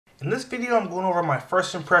In this video, I'm going over my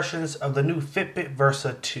first impressions of the new Fitbit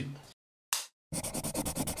Versa 2.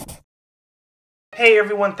 Hey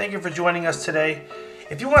everyone, thank you for joining us today.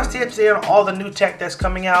 If you want to stay up to date on all the new tech that's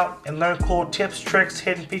coming out and learn cool tips, tricks,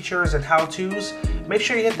 hidden features, and how-tos, make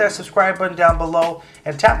sure you hit that subscribe button down below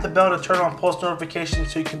and tap the bell to turn on post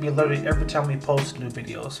notifications so you can be alerted every time we post new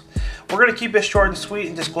videos. We're going to keep it short and sweet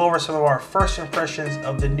and just go over some of our first impressions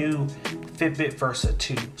of the new Fitbit Versa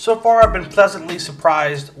 2. So far, I've been pleasantly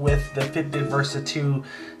surprised with the Fitbit Versa 2,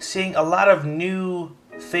 seeing a lot of new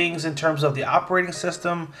things in terms of the operating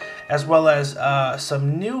system, as well as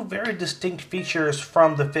some new very distinct features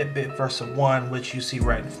from the Fitbit Versa 1, which you see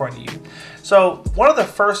right in front of you. So one of the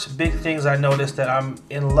first big things I noticed that I'm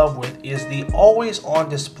in love with is the always on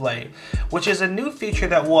display, which is a new feature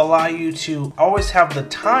that will allow you to always have the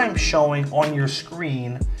time showing on your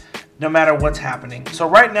screen no matter what's happening. So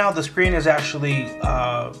right now the screen is actually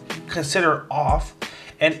considered off.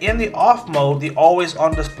 And in the off mode, the always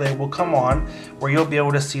on display will come on, where you'll be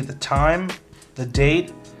able to see the time, the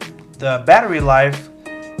date, the battery life.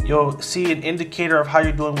 You'll see an indicator of how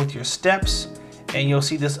you're doing with your steps, and you'll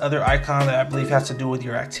see this other icon that I believe has to do with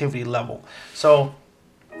your activity level. So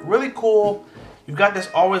really cool. You've got this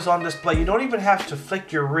always on display. You don't even have to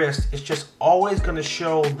flick your wrist. It's just always going to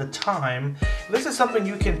show the time. This is something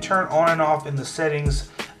you can turn on and off in the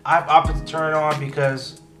settings. I've opted to turn it on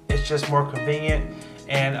because it's just more convenient.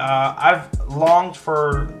 And I've longed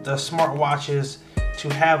for the smartwatches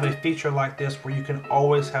to have a feature like this where you can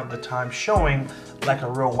always have the time showing like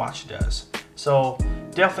a real watch does. So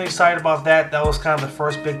definitely excited about that. That was kind of the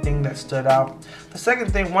first big thing that stood out. The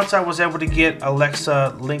second thing, once I was able to get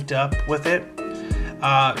Alexa linked up with it,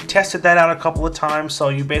 tested that out a couple of times. So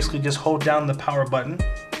you basically just hold down the power button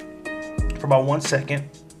for about 1 second.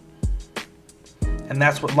 And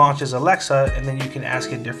that's what launches Alexa, and then you can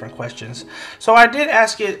ask it different questions. So I did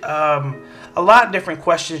ask it a lot of different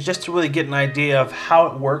questions just to really get an idea of how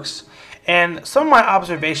it works. And some of my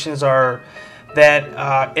observations are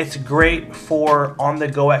that it's great for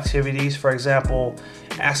on-the-go activities. For example,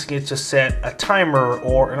 asking it to set a timer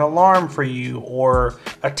or an alarm for you or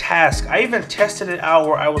a task. I even tested it out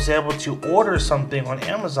where I was able to order something on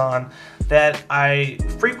Amazon that I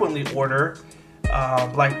frequently order.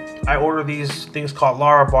 Like I order these things called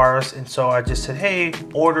Lara bars, and so I just said, hey,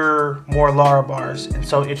 order more Lara bars, and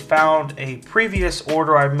so it found a previous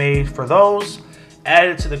order I made for those,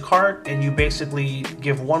 added to the cart, and you basically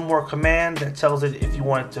give one more command that tells it if you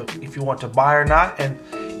want to buy or not, and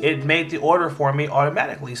it made the order for me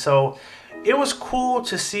automatically. So it was cool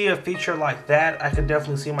to see a feature like that. I could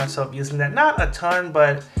definitely see myself using that. Not a ton,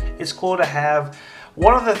 but it's cool to have.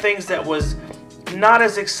 One of the things that was not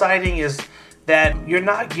as exciting is that you're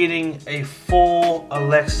not getting a full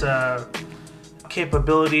Alexa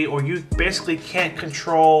capability, or you basically can't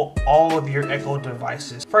control all of your Echo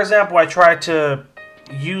devices. For example, I tried to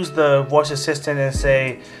use the voice assistant and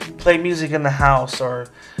say, play music in the house, or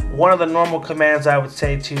one of the normal commands I would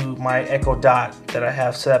say to my Echo Dot that I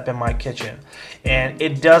have set up in my kitchen. And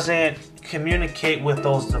it doesn't communicate with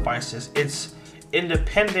those devices. It's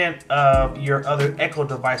independent of your other Echo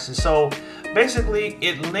devices. So basically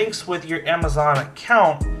it links with your Amazon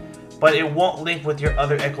account, but it won't link with your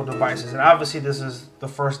other Echo devices. And obviously this is the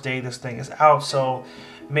first day this thing is out, so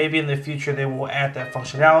maybe in the future they will add that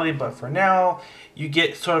functionality, but for now you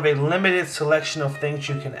get sort of a limited selection of things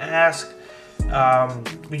you can ask.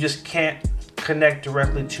 You just can't connect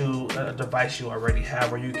directly to a device you already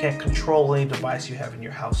have, or you can't control any device you have in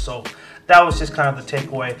your house. So that was just kind of the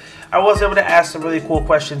takeaway. I was able to ask some really cool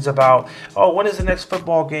questions about, oh, when is the next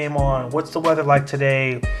football game on? What's the weather like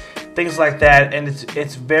today? Things like that, and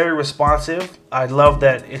it's very responsive. I love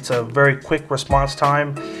that it's a very quick response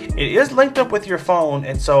time. It is linked up with your phone,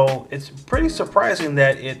 and so it's pretty surprising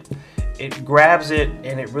that it grabs it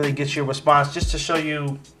and it really gets your response. Just to show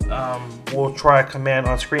you, we'll try a command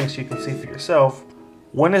on screen so you can see for yourself.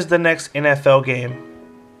 When is the next NFL game?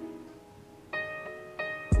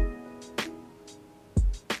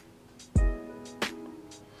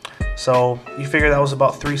 So you figure that was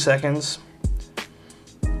about 3 seconds.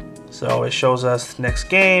 So it shows us next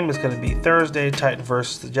game is going to be Thursday, Titans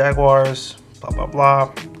versus the Jaguars, blah, blah,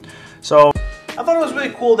 blah. So I thought it was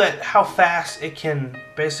really cool that how fast it can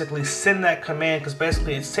basically send that command, because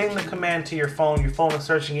basically it's sending the command to your phone is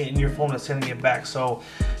searching it, and your phone is sending it back. So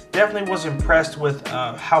definitely was impressed with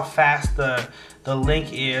how fast the link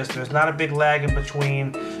is. There's not a big lag in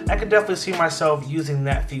between. I could definitely see myself using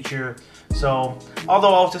that feature. So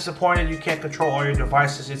although I was disappointed you can't control all your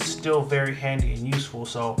devices, it's still very handy and useful.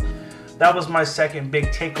 So that was my second big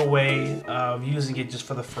takeaway of using it just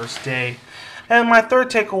for the first day. And my third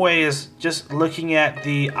takeaway is just looking at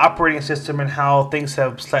the operating system and how things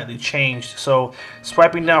have slightly changed. So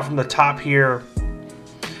swiping down from the top here,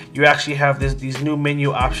 you actually have these new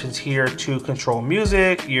menu options here to control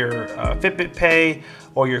music, your Fitbit Pay,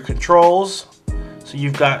 or your controls. So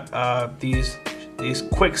you've got these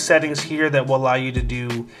quick settings here that will allow you to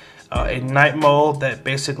do a night mode that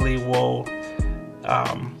basically will,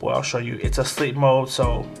 well, I'll show you. It's a sleep mode,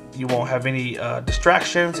 so you won't have any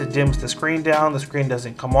distractions. It dims the screen down. The screen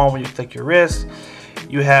doesn't come on when you click your wrist.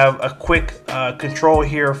 You have a quick control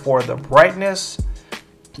here for the brightness.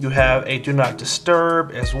 You have a do not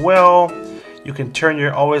disturb as well. You can turn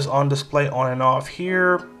your always on display on and off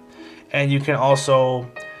here, and you can also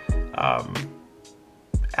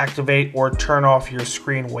activate or turn off your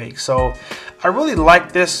screen wake. So I really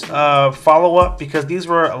like this follow-up, because these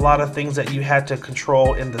were a lot of things that you had to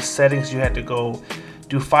control in the settings. You had to go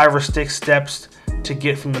do 5 or 6 steps to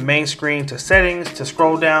get from the main screen to settings, to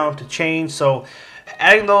scroll down, to change. So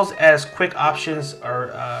adding those as quick options are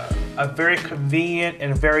a very convenient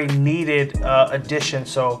and very needed addition.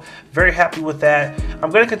 So very happy with that. I'm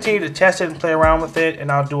going to continue to test it and play around with it,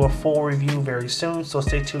 and I'll do a full review very soon, so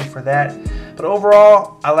stay tuned for that. But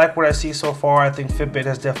overall, I like what I see so far. I think Fitbit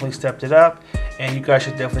has definitely stepped it up, and you guys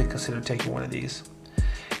should definitely consider taking one of these.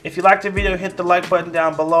 If you liked the video, hit the like button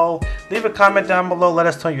down below. Leave a comment down below. Let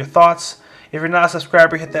us know your thoughts. If you're not a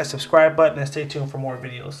subscriber, hit that subscribe button and stay tuned for more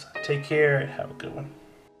videos. Take care and have a good one.